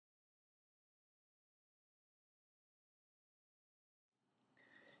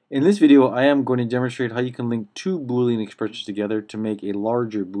In this video, I am going to demonstrate how you can link two Boolean expressions together to make a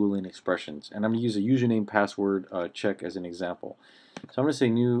larger Boolean expressions. And I'm going to use a username password check as an example. So I'm going to say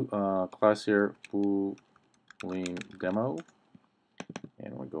new class here, Boolean demo.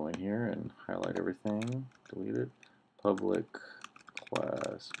 And we'll go in here and highlight everything, delete it. Public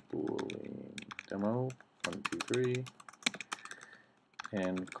class Boolean demo, 1, 2, 3.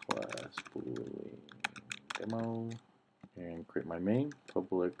 And class Boolean demo. And create my main,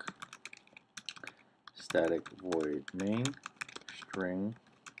 public static void main string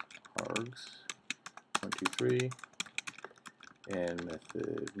args 1, 2, 3 and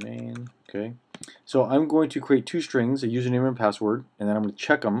method main. Okay, so I'm going to create two strings, a username and password, and then I'm going to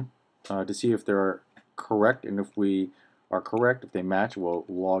check them to see if they're correct, and if we are correct, if they match, we'll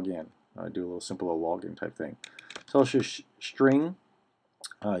log in. Do a little simple login type thing. So I'll show string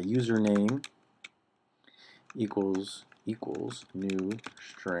username equals new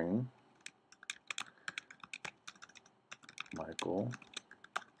string Michael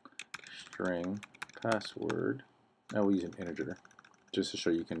string password. Now we'll use an integer just to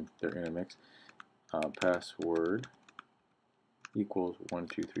show you they're in a mix. Password equals 1,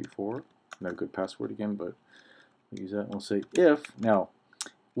 2, 3, 4. Not a good password again, but we'll use that. We'll say if. Now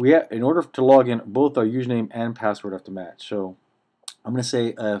in order to log in, both our username and password have to match. So I'm going to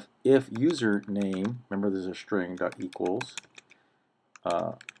say if username, remember there's a string, dot equals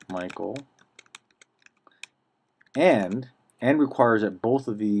Michael, and requires that both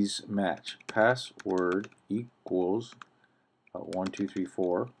of these match. Password equals 1, 2, 3,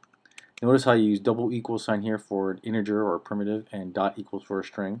 4. Notice how you use double equal sign here for an integer or a primitive, and dot equals for a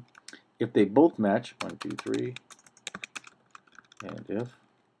string. If they both match, 1, 2, 3, and if,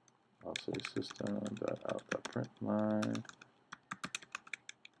 I'll say system.out.println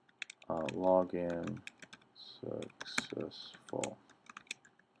login successful.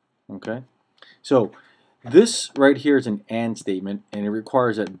 Okay, so this right here is an AND statement, and it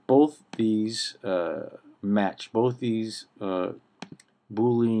requires that both these match. Both these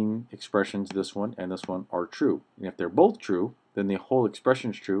Boolean expressions, this one and this one, are true. And if they're both true, then the whole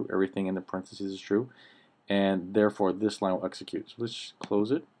expression is true. Everything in the parentheses is true, and therefore this line will execute. So let's close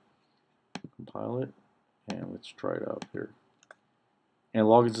it, compile it, and let's try it out here. And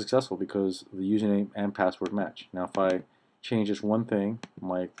login is successful because the username and password match. Now if I change this one thing, I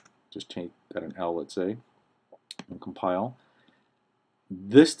might just change that an L, let's say, and compile.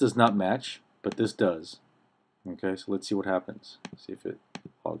 This does not match, but this does. Okay, so let's see what happens. See if it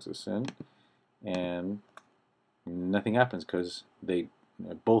logs us in, and nothing happens because they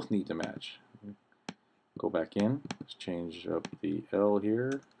both need to match. Go back in, let's change up the L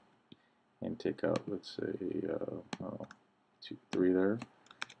here, and take out, let's say, 2, 3 there.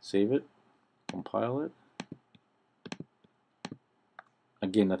 Save it, compile it.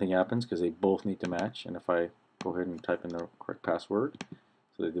 Again, nothing happens because they both need to match. And if I go ahead and type in the correct password,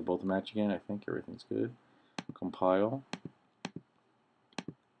 so they both match again, I think everything's good. Compile,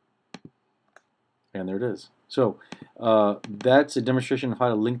 and there it is. So that's a demonstration of how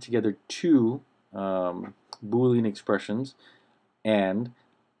to link together two Boolean expressions and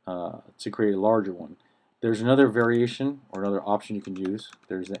to create a larger one. There's another variation or another option you can use.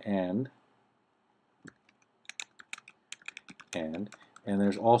 There's the and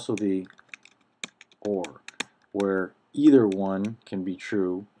there's also the or, where either one can be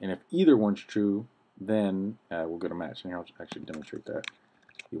true, and if either one's true, then we'll go to match. And here I'll actually demonstrate that.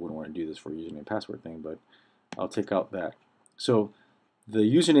 You wouldn't want to do this for a username and password thing, but I'll take out that. So the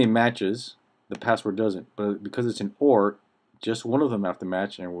username matches, the password doesn't, but because it's an or, just one of them have to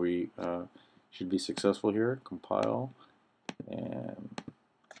match, and we should be successful here. Compile, and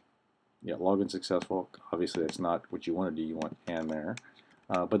yeah, login successful. Obviously that's not what you want to do, you want and there.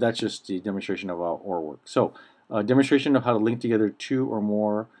 But that's just the demonstration of how OR works. So demonstration of how to link together two or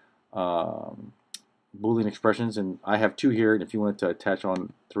more Boolean expressions, and I have two here, and if you wanted to attach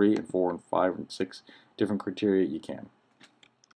on 3 and 4 and 5 and 6 different criteria, you can.